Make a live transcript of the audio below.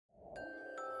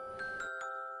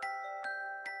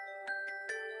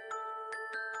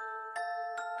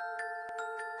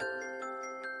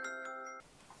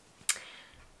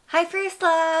Hi first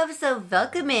love! So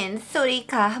welcome in,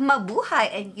 𝒮𝓉𝒶𝓎 mabuhay,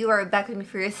 and you are back with me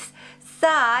first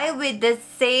Sai with the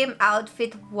same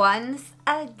outfit once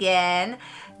again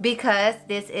because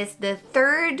this is the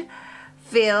third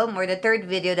film or the third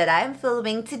video that I'm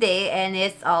filming today, and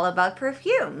it's all about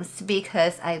perfumes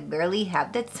because I barely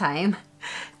have the time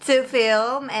to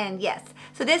film. And yes,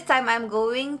 so this time I'm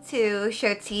going to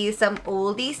share to you some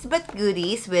oldies but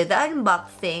goodies with the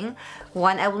unboxing.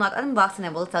 One I will not unbox and I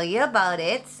will tell you about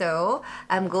it. So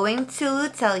I'm going to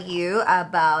tell you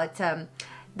about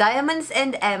Diamonds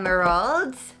and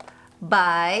Emeralds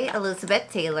by Elizabeth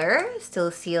Taylor,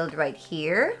 still sealed right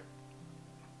here.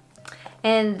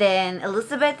 And then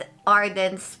Elizabeth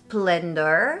Arden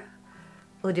Splendor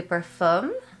Eau de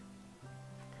Parfum.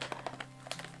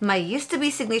 My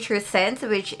used-to-be signature scent,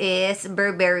 which is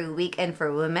Burberry Weekend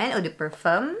for Women Eau de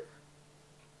Parfum.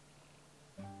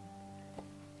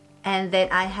 And then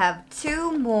I have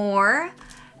two more.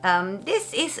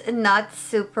 This is not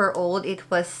super old. It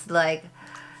was like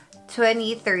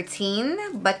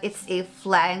 2013, but it's a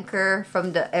flanker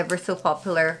from the ever so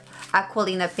popular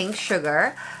Aquilina Pink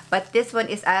Sugar. But this one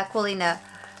is Aquilina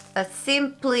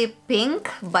Simply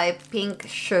Pink by Pink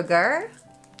Sugar.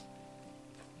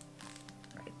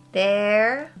 Right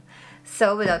there.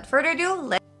 So without further ado,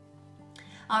 let's...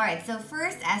 Alright, so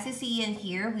first, as you see in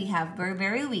here, we have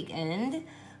Burberry Weekend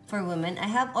for Women. I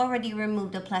have already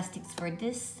removed the plastics for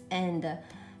this and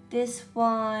this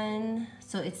one,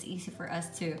 so it's easy for us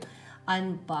to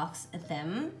unbox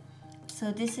them.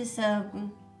 So this is the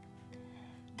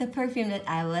perfume that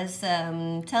I was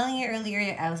telling you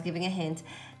earlier. I was giving a hint.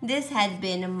 This had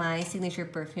been my signature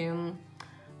perfume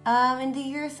in the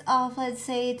years of, let's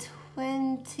say,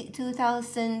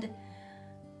 2000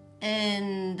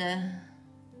 and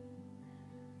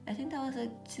I think that was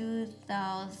like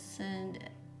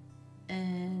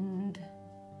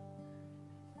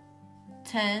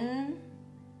 2010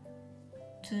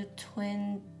 to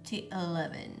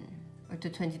 2011 or to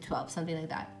 2012, something like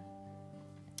that.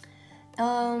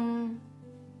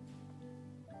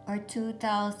 Or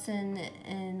 2000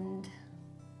 and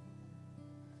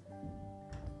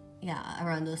yeah,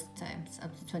 around those times,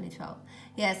 up to 2012.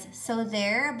 Yes, so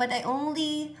there, but I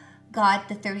only got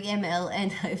the 30 ml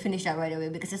and I finished that right away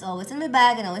because it's always in my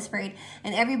bag and always sprayed,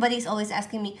 and everybody's always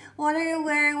asking me, what are you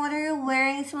wearing? What are you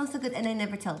wearing? It smells so good, and I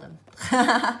never tell them.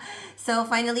 So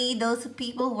finally, those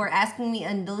people who were asking me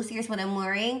on those years what I'm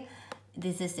wearing,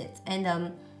 this is it.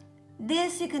 And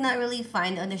this you cannot really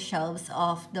find on the shelves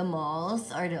of the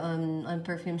malls or the, on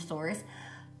perfume stores,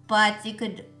 but you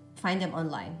could find them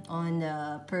online on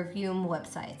the perfume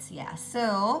websites. Yeah,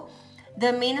 so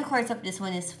the main accords of this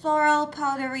one is floral,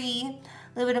 powdery, a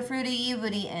little bit of fruity,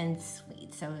 woody, and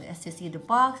sweet. So as you see, the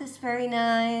box is very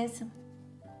nice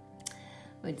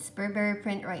with this Burberry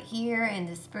print right here, and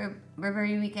this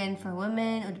Burberry Weekend for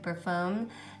Women Eau de Parfum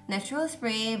Natural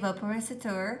Spray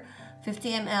Vaporisateur,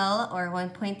 50 ml or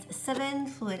 1.7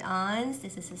 fluid ounce.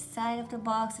 This is the side of the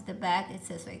box. At the back it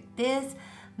says like this,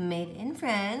 made in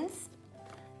France,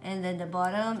 and then the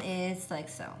bottom is like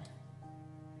so.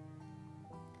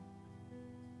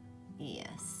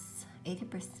 Yes,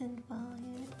 80%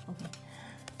 volume. Okay,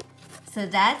 so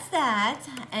that's that.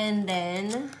 And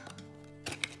then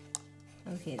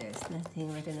okay, there's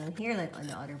nothing written on here like on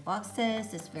the other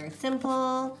boxes. It's very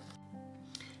simple.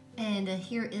 And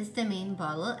here is the main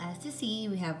bottle. As you see,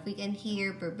 we have Weekend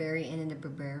here, Burberry, and then the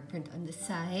Burberry print on the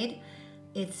side.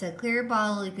 It's a clear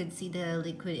bottle. You could see the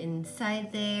liquid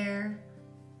inside there,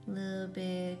 a little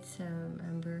bit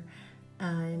amber,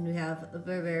 and we have a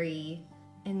Burberry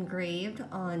engraved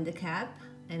on the cap,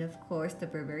 and of course the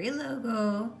Burberry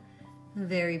logo.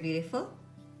 Very beautiful.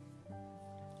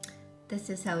 This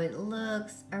is how it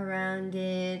looks around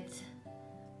it.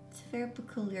 It's a very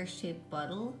peculiar shaped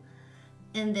bottle.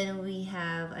 And then we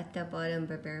have at the bottom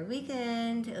Burberry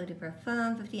Weekend Eau de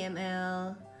Parfum 50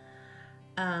 ml,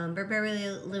 Burberry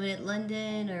Limited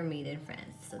London or made in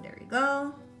France. So there we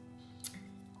go.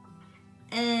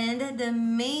 And the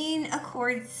main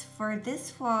accords for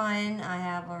this one, I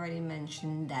have already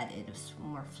mentioned that it is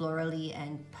more florally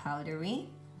and powdery.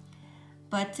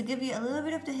 But to give you a little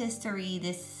bit of the history,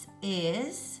 this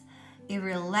is a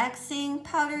relaxing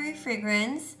powdery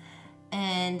fragrance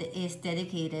and is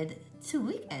dedicated to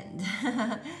Weekend.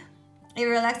 A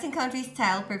relaxing country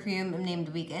style perfume named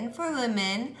Weekend for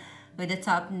Women, with the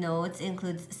top notes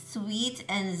includes sweet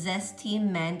and zesty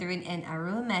mandarin and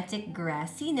aromatic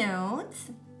grassy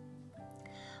notes.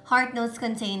 Heart notes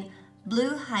contain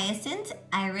blue hyacinth,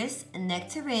 iris,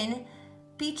 nectarine,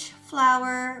 peach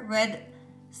flower, red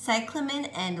cyclamen,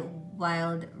 and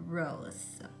wild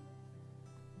rose.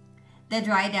 The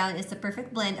dry down is the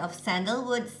perfect blend of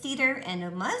sandalwood, cedar,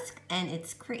 and musk, and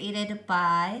it's created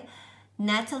by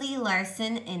Natalie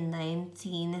Larson in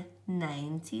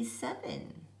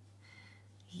 1997.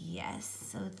 Yes,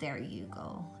 so there you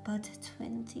go. About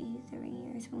 23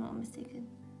 years, if I'm not mistaken.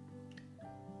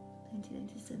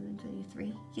 1997,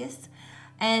 23. Yes.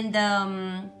 And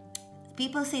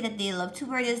people say that they love to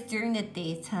wear this during the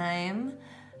daytime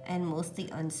and mostly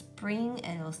on spring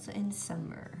and also in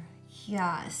summer.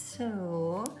 Yeah,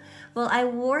 so, well, I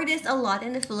wore this a lot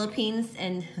in the Philippines,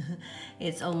 and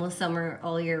it's almost summer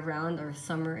all year round, or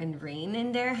summer and rain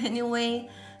in there anyway.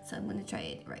 So I'm gonna try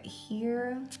it right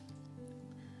here.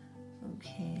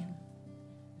 Okay.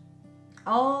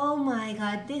 Oh my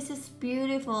god, this is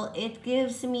beautiful. It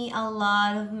gives me a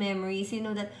lot of memories. You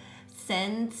know that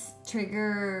scents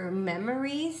trigger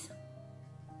memories.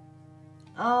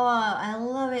 Oh, I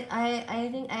love it. I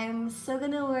think I'm so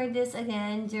gonna wear this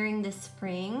again during the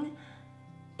spring.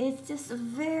 It's just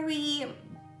very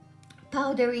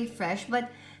powdery fresh,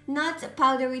 but not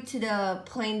powdery to the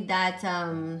point that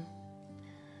how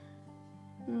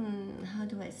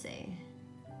do I say?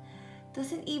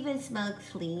 Doesn't even smell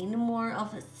clean, more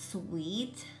of a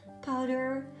sweet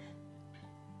powder.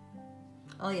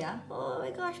 Oh yeah, oh my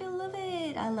gosh, I love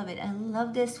it. I love it. I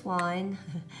love this one.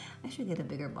 I should get a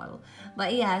bigger bottle.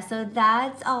 But yeah, so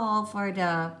that's all for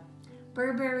the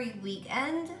Burberry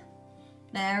weekend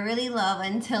that I really love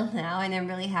until now, and I'm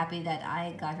really happy that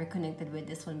I got reconnected with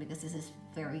this one because this is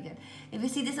very good. If you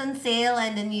see this on sale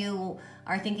and then you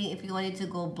are thinking if you wanted to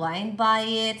go blind buy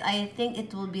it, I think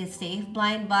it will be a safe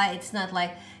blind buy. It's not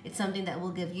like it's something that will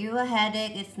give you a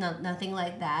headache. It's nothing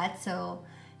like that. So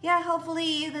yeah, hopefully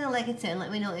you're gonna like it too, and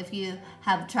let me know if you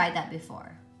have tried that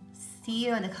before. See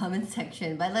you in the comment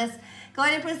section. But let's go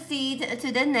ahead and proceed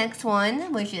to the next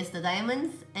one, which is the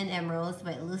Diamonds and Emeralds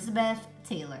by Elizabeth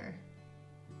Taylor.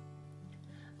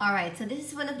 Alright, so this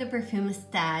is one of the perfumes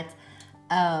that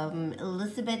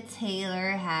Elizabeth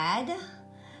Taylor had,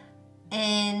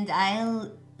 and I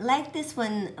like this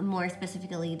one more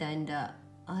specifically than the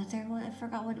other one. I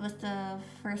forgot what was the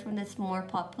first one that's more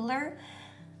popular,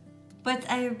 but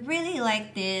I really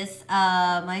like this.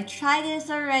 I tried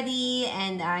this already,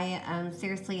 and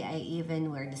seriously, I even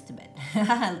wear this to bed.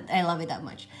 I love it that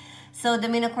much. So the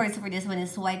main accords for this one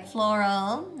is white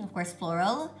floral, of course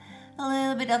floral, a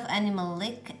little bit of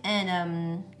animalic,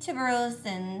 and tuberose,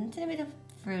 and a bit of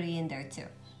fruity in there too.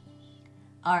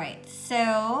 Alright,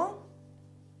 so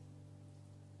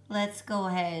let's go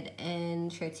ahead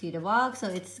and show to you the box. So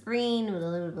it's green with a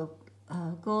little bit of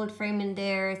gold frame in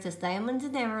there. It says Diamonds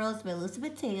and Emeralds by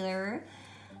Elizabeth Taylor.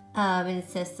 And it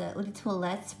says Eau de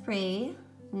Toilette Spray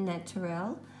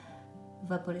Naturel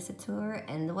Vaporisateur,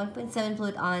 and the 1.7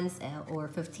 fluid ounce or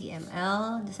 50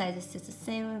 ml. The size is just the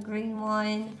same, green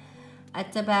one.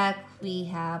 At the back, we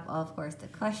have, of course, the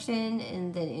question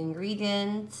and then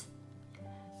ingredients.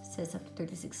 It says up to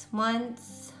 36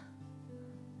 months.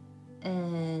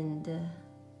 And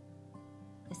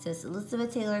it says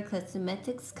Elizabeth Taylor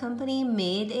Cosmetics Company,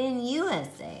 made in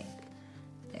USA.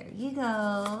 There you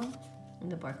go. And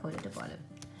the barcode at the bottom.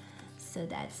 So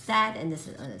that's that, and this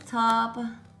is on the top.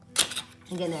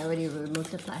 Again, I already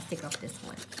removed the plastic of this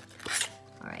one.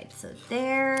 Alright, so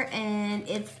there, and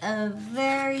it's a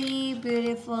very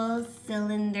beautiful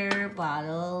cylinder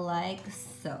bottle, like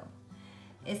so.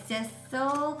 It's just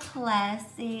so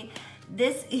classy.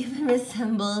 This even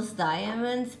resembles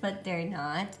diamonds, but they're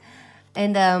not.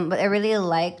 And but I really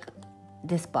like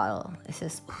this bottle. It's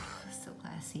just so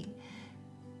classy.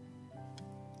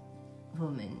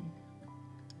 Woman.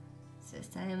 It says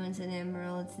diamonds and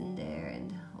emeralds in there,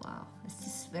 and wow, it's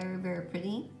just very, very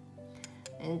pretty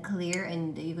and clear,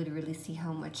 and you could really see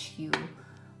how much you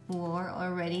wore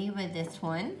already with this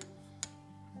one.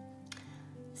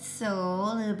 So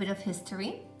a little bit of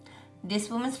history.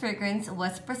 This woman's fragrance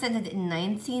was presented in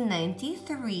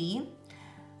 1993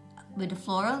 with the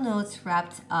floral notes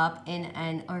wrapped up in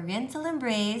an oriental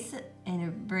embrace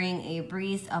and bring a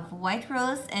breeze of white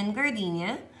rose and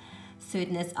gardenia,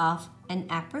 sweetness of an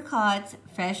apricot,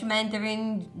 fresh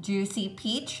mandarin, juicy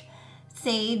peach,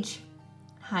 sage,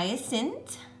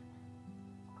 hyacinth,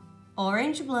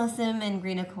 orange blossom, and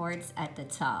green accords at the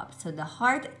top. So the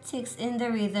heart ticks in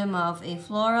the rhythm of a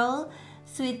floral,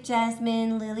 sweet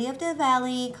jasmine, lily of the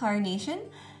valley, carnation,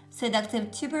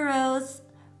 seductive tuberose,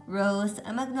 rose,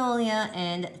 magnolia,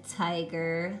 and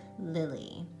tiger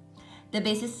lily. The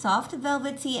base is soft,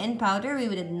 velvety, and powdery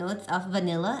with notes of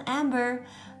vanilla, amber,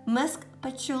 musk,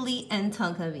 patchouli, and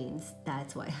tonka beans.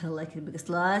 That's why I like it, because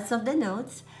lots of the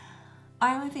notes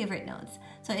are my favorite notes.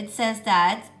 So it says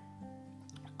that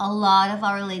a lot of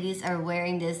our ladies are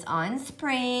wearing this on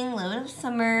spring, a little bit of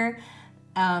summer,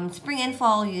 spring and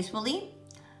fall usually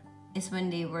is when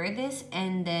they wear this,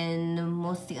 and then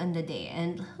mostly on the day,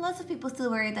 and lots of people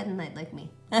still wear it at night like me.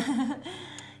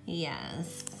 Yeah,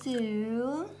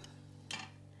 so,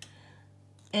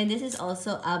 and this is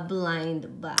also a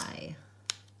blind buy.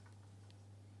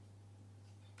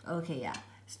 Okay, yeah,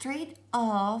 straight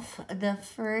off the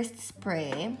first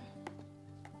spray,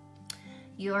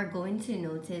 you are going to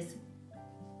notice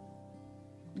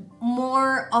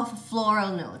more of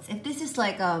floral notes. If this is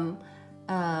like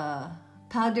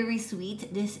powdery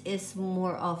sweet, this is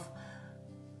more of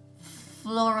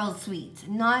floral sweet,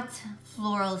 not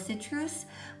floral citrus,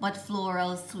 but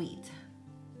floral sweet.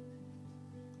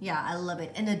 Yeah, I love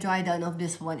it. And the dry down of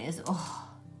this one is,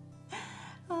 oh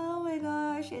my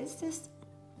gosh, it's just,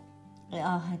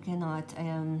 I cannot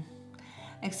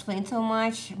explain so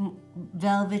much.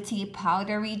 Velvety,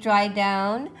 powdery dry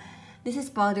down. This is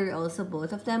powdery also,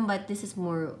 both of them, but this is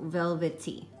more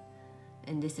velvety,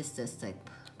 and this is just like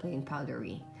plain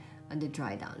powdery on the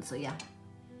dry down. So yeah,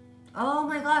 oh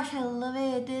my gosh, I love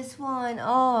it. This one,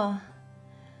 oh,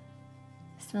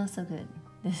 it smells so good.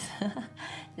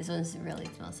 This one's really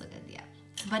smells so good. Yeah,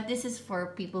 but this is for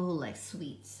people who like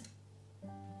sweets.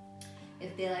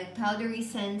 If they like powdery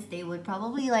scents, they would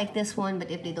probably like this one,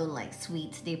 but if they don't like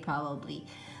sweets, they probably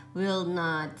will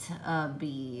not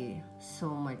be so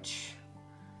much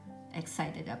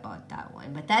excited about that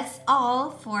one. But that's all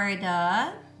for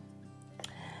the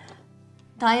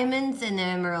Diamonds and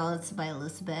Emeralds by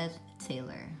Elizabeth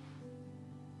Taylor.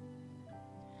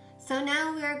 So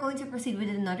now we are going to proceed with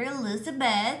another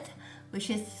Elizabeth, which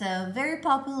is very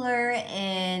popular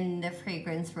in the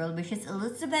fragrance world, which is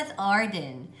Elizabeth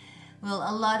Arden. Well,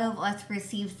 a lot of us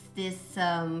received this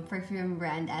perfume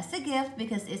brand as a gift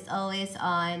because it's always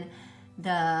on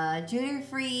the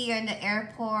duty-free or in the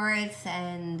airports,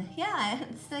 and yeah,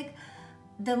 it's like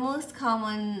the most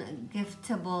common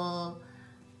giftable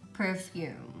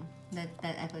perfume that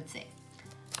I could say.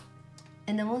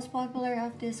 And the most popular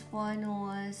of this one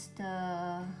was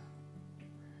the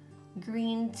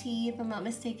green tea, if I'm not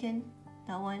mistaken.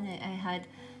 That one, I had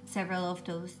several of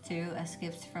those too as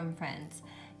gifts from friends.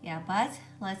 Yeah, but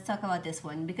let's talk about this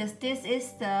one, because this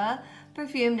is the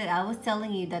perfume that I was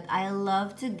telling you that I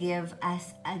love to give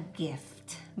as a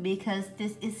gift, because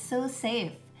this is so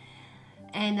safe.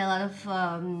 And a lot of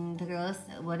the girls,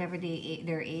 whatever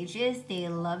their age is, they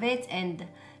love it, and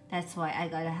that's why I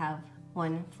gotta have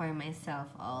one for myself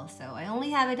also. I only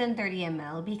have it on 30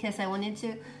 ml because I wanted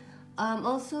to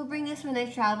also bring this when I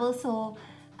travel, so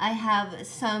I have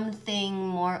something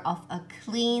more of a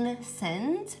clean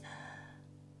scent.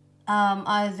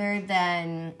 Other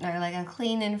than, or like a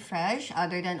clean and fresh,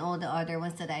 other than all the other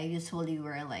ones that I usually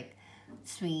wear, like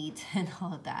sweet and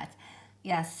all that.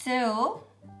 Yeah, so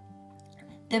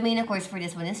the main, of course, for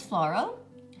this one is floral.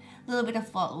 A little bit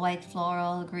of white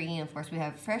floral, green. Of course, we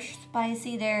have fresh,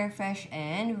 spicy there, fresh,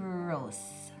 and rose.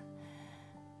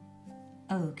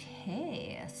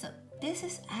 Okay, so this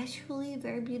is actually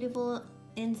very beautiful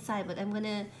inside, but I'm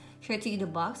gonna share to you the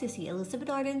box. You see Elizabeth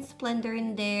Arden Splendor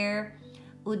in there.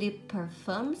 Eau de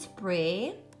Parfum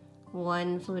spray,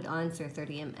 1 fluid ounce or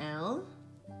 30 ml.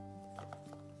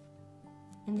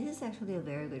 And this is actually a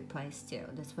very good price too.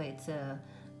 That's why it's a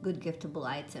good giftable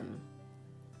item.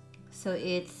 So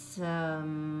it's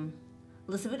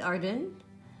Elizabeth Arden.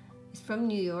 It's from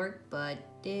New York, but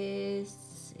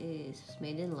this is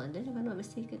made in London, if I'm not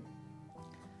mistaken.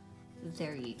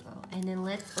 There you go. And then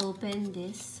let's open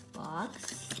this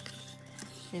box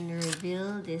and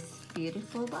reveal this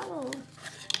beautiful bottle.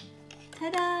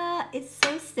 Ta-da! It's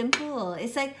so simple.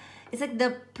 It's like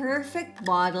the perfect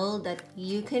bottle that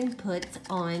you can put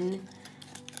on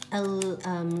a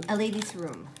lady's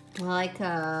room, like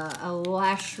a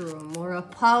washroom or a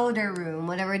powder room,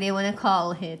 whatever they want to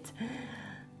call it.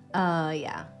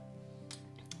 Yeah.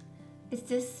 It's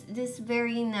this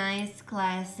very nice,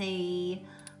 classy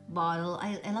bottle.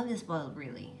 I love this bottle,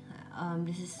 really.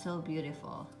 This is so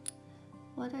beautiful.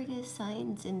 What are the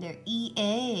signs in there?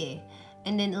 EA.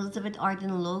 And then Elizabeth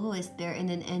Arden logo is there, and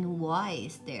then NY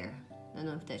is there. I don't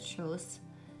know if that shows,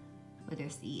 but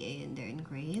there's EA in there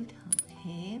engraved.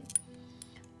 Okay.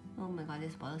 Oh my god,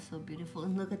 this bottle is so beautiful.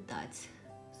 And look at that.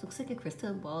 It looks like a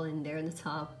crystal ball in there on the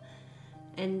top.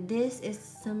 And this is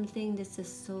something that's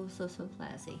just so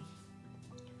classy.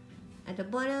 At the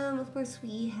bottom, of course,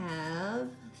 we have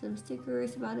some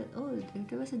stickers about it. Oh,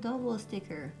 there was a double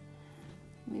sticker.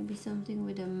 Maybe something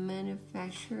with the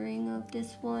manufacturing of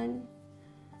this one.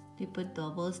 They put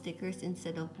double stickers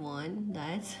instead of one.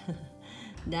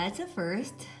 That's a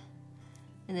first.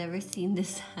 I've never seen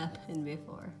this happen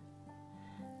before.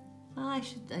 Oh, I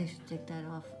should take that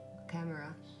off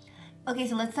camera. Okay,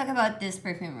 so let's talk about this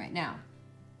perfume right now.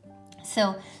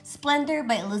 So, Splendor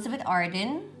by Elizabeth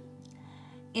Arden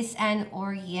is an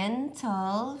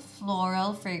oriental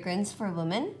floral fragrance for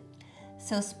women.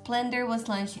 So, Splendor was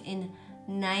launched in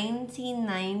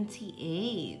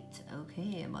 1998.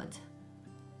 Okay, about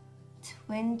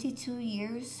 22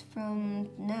 years from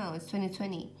now. It's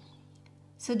 2020.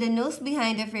 So, the nose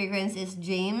behind the fragrance is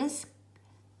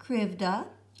𝐽𝙬𝙀.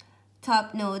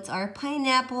 Top notes are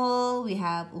pineapple. We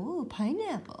have,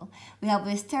 pineapple. We have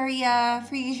wisteria,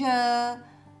 freesia,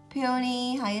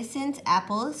 peony, hyacinth,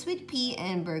 apple, sweet pea,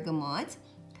 and bergamot.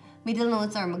 Middle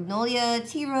notes are magnolia,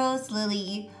 tea rose,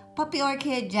 lily, poppy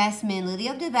orchid, jasmine, lily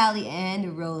of the valley,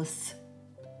 and rose.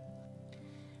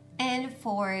 And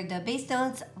for the base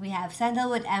notes, we have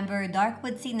sandalwood, amber, dark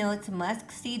woodsy notes, musk,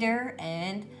 cedar,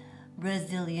 and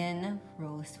Brazilian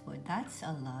rosewood. That's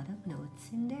a lot of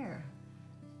notes in there.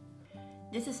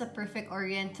 This is a perfect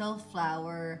oriental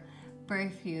flower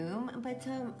perfume, but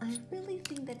I really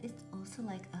think that it's also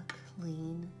like a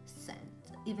clean scent,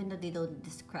 even though they don't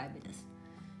describe it as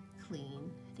clean.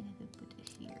 I think I could put it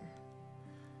here.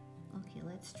 Okay,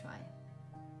 let's try.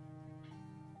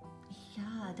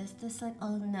 Yeah, that's just like a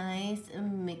nice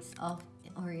mix of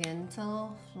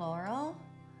oriental floral.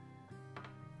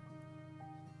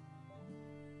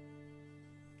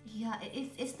 Yeah,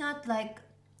 it's not like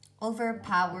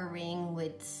overpowering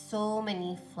with so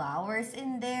many flowers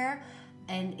in there,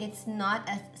 and it's not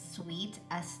as sweet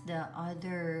as the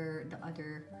other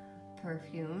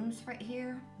perfumes right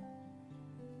here.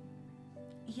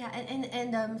 Yeah,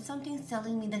 and something's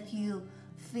telling me that you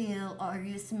feel or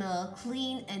you smell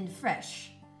clean and fresh.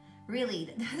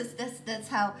 Really, that's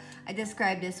how I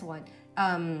describe this one.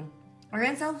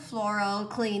 Oriental floral,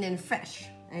 clean and fresh.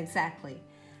 Exactly.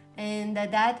 And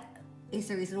that is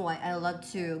the reason why I love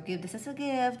to give this as a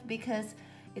gift, because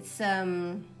it's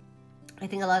I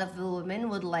think a lot of women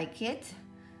would like it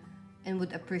and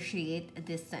would appreciate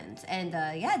this scent. And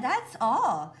yeah, that's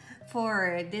all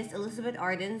for this Elizabeth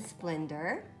Arden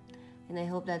Splendor. And I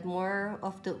hope that more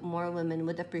women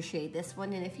would appreciate this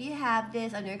one. And if you have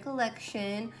this on your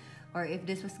collection, or if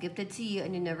this was gifted to you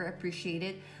and you never appreciate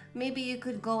it, maybe you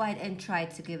could go ahead and try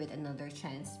to give it another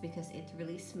chance, because it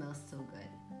really smells so good.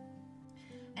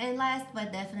 And last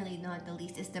but definitely not the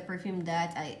least is the perfume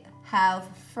that I have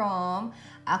from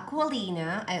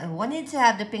Aqualina. I wanted to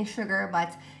have the pink sugar,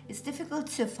 but it's difficult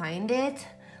to find it.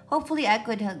 Hopefully I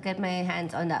could get my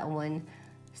hands on that one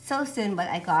so soon, but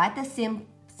I got the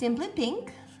Simply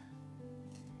Pink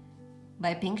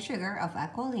by Pink Sugar of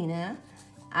Aqualina.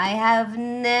 I have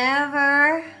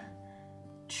never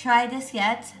tried this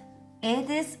yet. It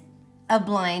is a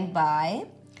blind buy.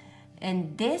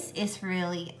 And this is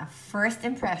really a first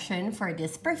impression for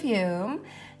this perfume.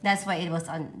 That's why it was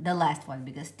on the last one,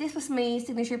 because this was my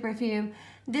signature perfume.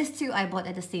 These two I bought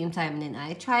at the same time, and then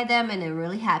I tried them and I'm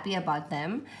really happy about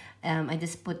them. I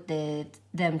just put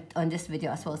them on this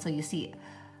video as well, so you see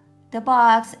the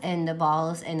box and the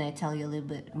bottles, and I tell you a little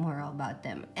bit more about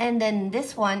them. And then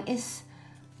this one is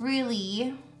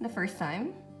really the first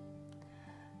time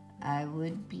I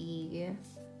would be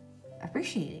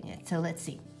appreciating it. So let's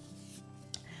see.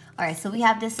 Alright, so we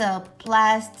have this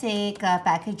plastic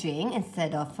packaging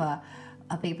instead of a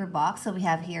paper box. So we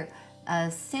have here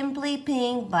Simply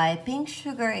Pink by Pink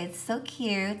Sugar. It's so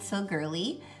cute, so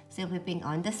girly. Simply Pink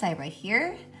on the side right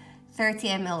here. 30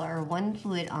 ml or 1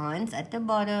 fluid ounce. At the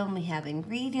bottom, we have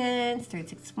ingredients,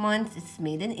 36 months. It's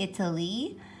made in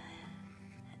Italy.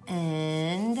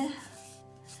 And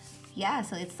yeah,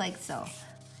 so it's like so.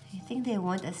 I think they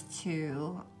want us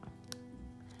to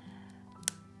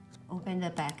open the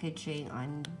packaging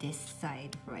on this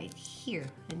side right here,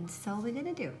 and so we're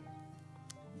gonna do.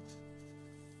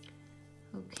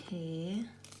 Okay.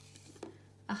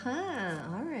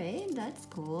 All right, that's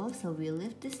cool. So we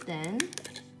lift this then.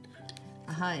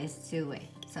 It's two-way,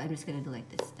 so I'm just gonna do like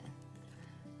this then.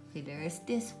 Okay, there's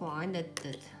this one that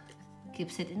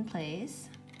keeps it in place.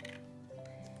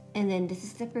 And then this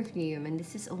is the perfume, and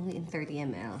this is only in 30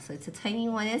 ml, so it's a tiny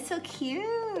one. It's so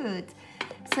cute.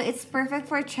 So it's perfect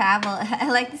for travel.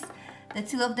 I like this. The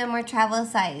two of them are travel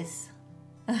size.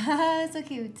 So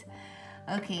cute.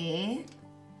 Okay.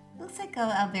 Looks like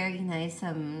a very nice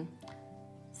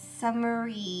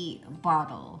summery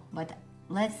bottle, but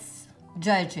let's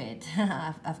judge it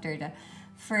after the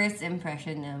first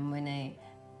impression when I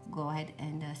go ahead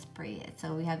and spray it.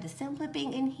 So we have the Simply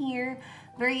Pink in here.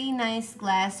 Very nice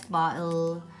glass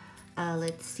bottle.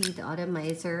 Let's see the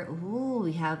atomizer. Ooh,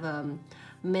 we have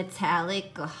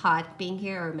metallic hot pink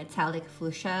here, or metallic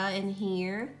fuchsia in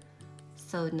here.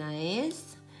 So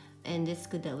nice. And it's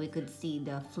good that we could see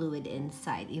the fluid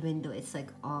inside, even though it's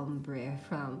like ombre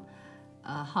from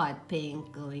hot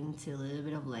pink going to a little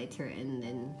bit of lighter and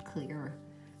then clear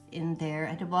in there.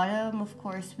 At the bottom, of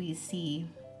course, we see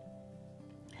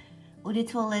Eau de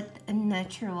Toilette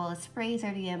Natural Spray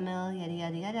 30 ml, yada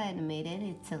yada yada, and made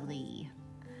in Italy.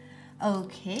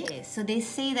 Okay, so they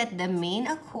say that the main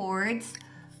accords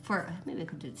for, maybe I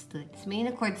could do this, main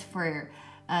accords for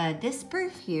this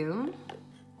perfume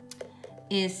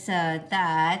is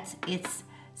that it's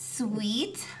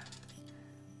sweet,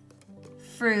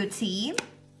 fruity,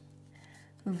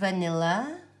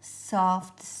 vanilla,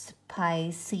 soft,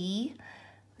 spicy.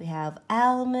 We have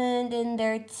almond in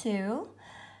there too.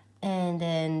 And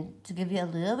then to give you a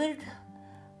little bit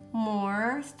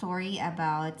more story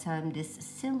about this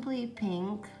Simply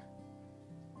Pink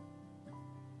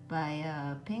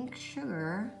by Pink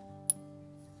Sugar.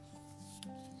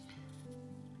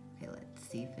 Okay, let's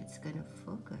see if it's gonna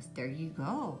focus. There you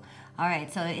go. All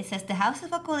right, so it says the House of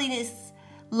Aquilina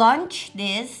launched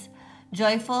this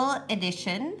joyful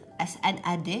edition as an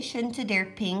addition to their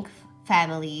pink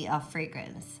family of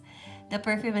fragrance. The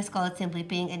perfume is called Simply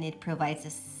Pink, and it provides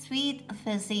a sweet,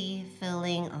 fizzy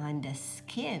feeling on the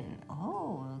skin.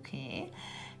 Oh, okay.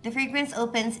 The fragrance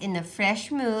opens in a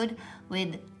fresh mood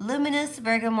with luminous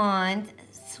bergamot,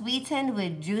 sweetened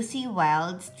with juicy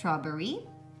wild strawberry,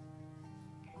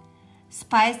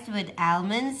 spiced with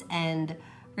almonds, and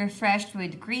refreshed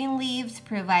with green leaves,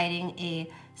 providing a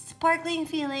sparkling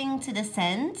feeling to the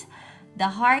scent. The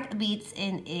heart beats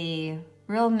in a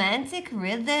romantic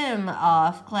rhythm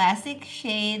of classic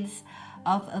shades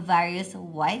of various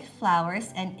white flowers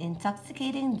and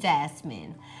intoxicating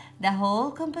jasmine. The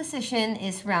whole composition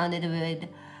is rounded with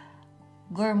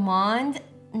gourmand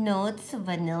notes,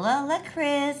 vanilla,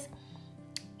 licorice,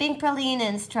 pink praline,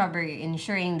 and strawberry,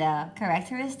 ensuring the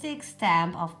characteristic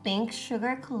stamp of Pink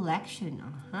Sugar collection.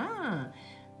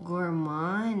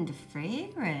 Gourmand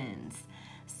fragrance.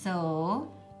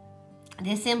 So,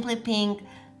 the Simply Pink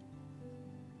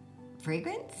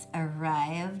fragrance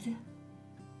arrived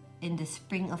in the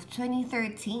spring of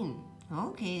 2013.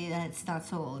 Okay, that's not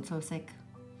so old. So it's like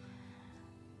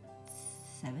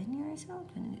 7 years ago?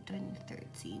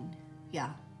 2013.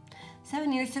 Yeah,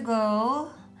 7 years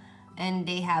ago. And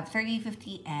they have 30,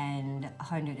 50, and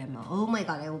 100 ml. Oh my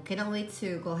god, I cannot wait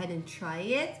to go ahead and try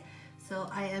it. So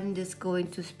I am just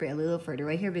going to spray a little further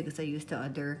right here because I used the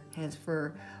other hands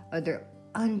for other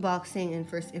unboxing and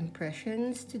first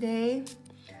impressions today.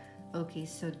 Okay,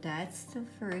 so that's the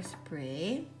first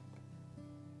spray.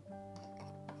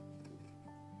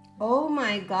 Oh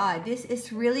my god, this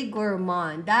is really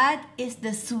gourmand. That is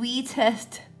the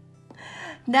sweetest.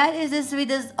 That is the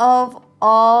sweetest of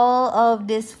all of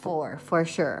this four, for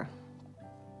sure.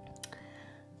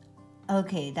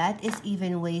 Okay, that is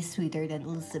even way sweeter than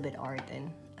Elizabeth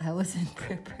Arden. I wasn't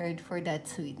prepared for that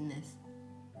sweetness.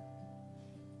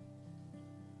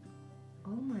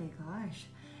 Oh my gosh.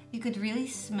 You could really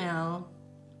smell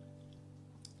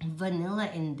vanilla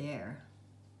in there.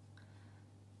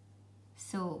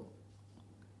 So,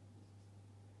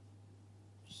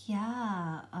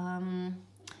 yeah,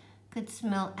 could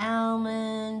smell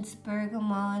almonds,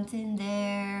 bergamot in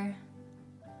there.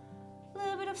 A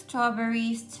little bit of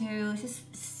strawberries too.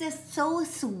 It's just so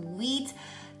sweet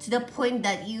to the point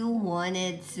that you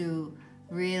wanted to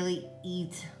really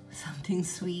eat something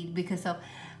sweet because of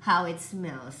how it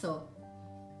smells. So,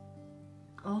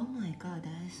 oh my god,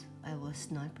 I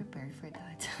was not prepared for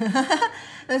that.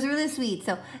 It was really sweet.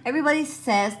 So everybody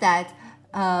says that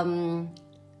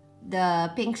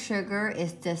the Pink Sugar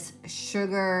is just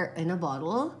sugar in a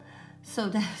bottle. So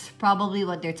that's probably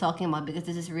what they're talking about because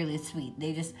this is really sweet.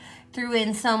 They just threw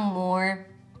in some more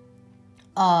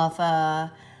of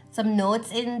some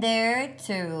notes in there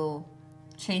to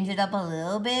change it up a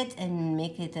little bit and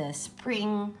make it a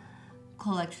spring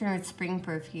collection or spring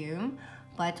perfume.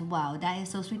 But wow, that is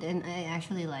so sweet and I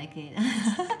actually like it.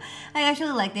 I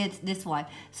actually like this one.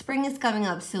 Spring is coming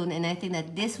up soon and I think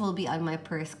that this will be on my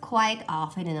purse quite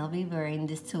often and I'll be wearing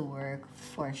this to work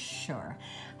for sure.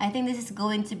 I think this is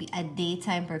going to be a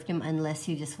daytime perfume unless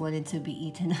you just want it to be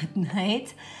eaten at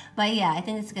night. But yeah, I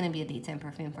think it's going to be a daytime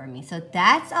perfume for me. So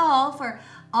that's all for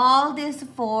all these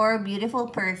 4 beautiful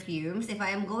perfumes. If I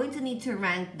am going to need to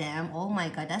rank them, oh my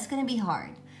god, that's going to be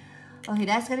hard. Okay,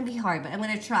 that's gonna be hard, but I'm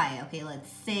gonna try. Okay, let's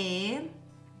say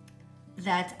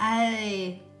that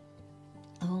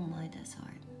oh my, that's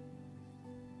hard.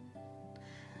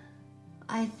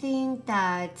 I think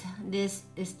that this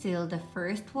is still the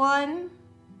first one.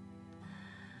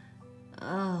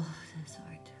 Oh, that's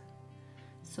hard.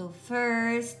 So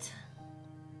first,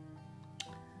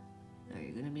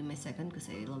 you're gonna be my second because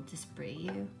I love to spray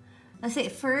you. Let's say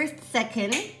first,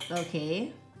 second,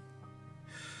 okay.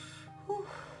 Whew.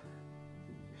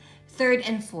 third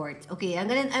and fourth. Okay,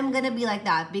 I'm gonna be like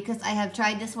that because I have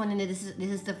tried this one and this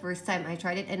is the first time I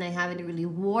tried it and I haven't really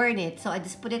worn it. So I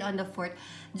just put it on the fourth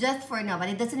just for now. But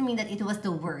it doesn't mean that it was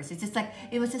the worst. It's just like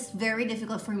it was just very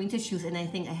difficult for me to choose, and I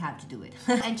think I have to do it.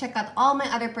 And check out all my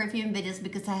other perfume videos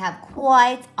because I have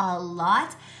quite a lot.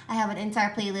 I have an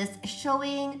entire playlist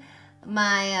showing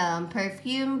my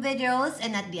perfume videos,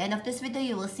 and at the end of this video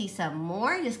you will see some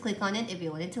more. Just click on it if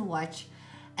you wanted to watch,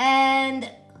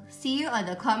 and see you on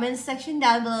the comments section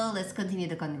down below. Let's continue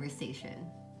the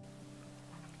conversation.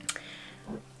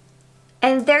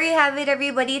 And there you have it,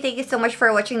 everybody. Thank you so much for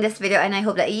watching this video, and I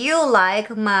hope that you like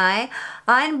my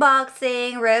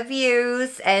unboxing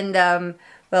reviews and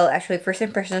well, actually first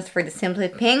impressions for the Simply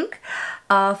Pink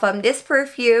from these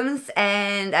perfumes.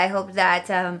 And I hope that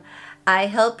I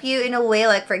help you in a way,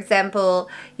 like for example,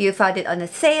 you found it on a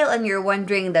sale and you're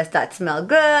wondering, does that smell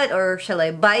good or shall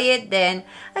I buy it? Then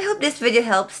I hope this video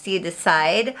helps you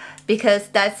decide, because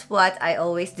that's what I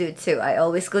always do too. I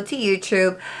always go to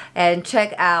YouTube and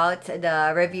check out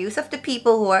the reviews of the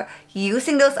people who are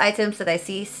using those items that I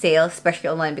see sale, especially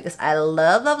online, because I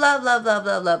love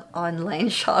online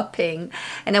shopping,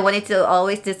 and I wanted to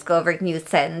always discover new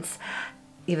scents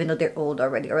even though they're old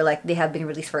already, or like they have been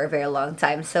released for a very long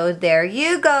time. So there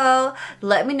you go.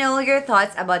 Let me know your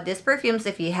thoughts about these perfumes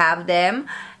if you have them.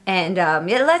 And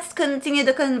yeah, let's continue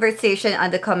the conversation on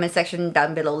the comment section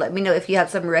down below. Let me know if you have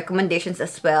some recommendations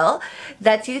as well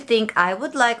that you think I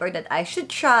would like or that I should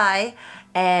try.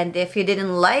 And if you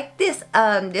didn't like these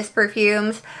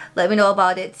perfumes, let me know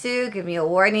about it too. Give me a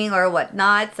warning or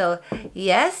whatnot. So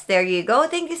yes, there you go.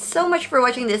 Thank you so much for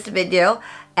watching this video.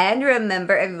 And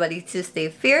remember, everybody, to stay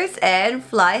fierce and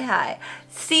fly high.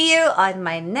 See you on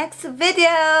my next video.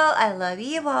 I love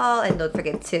you all. And don't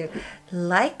forget to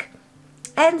like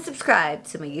and subscribe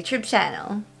to my YouTube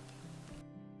channel.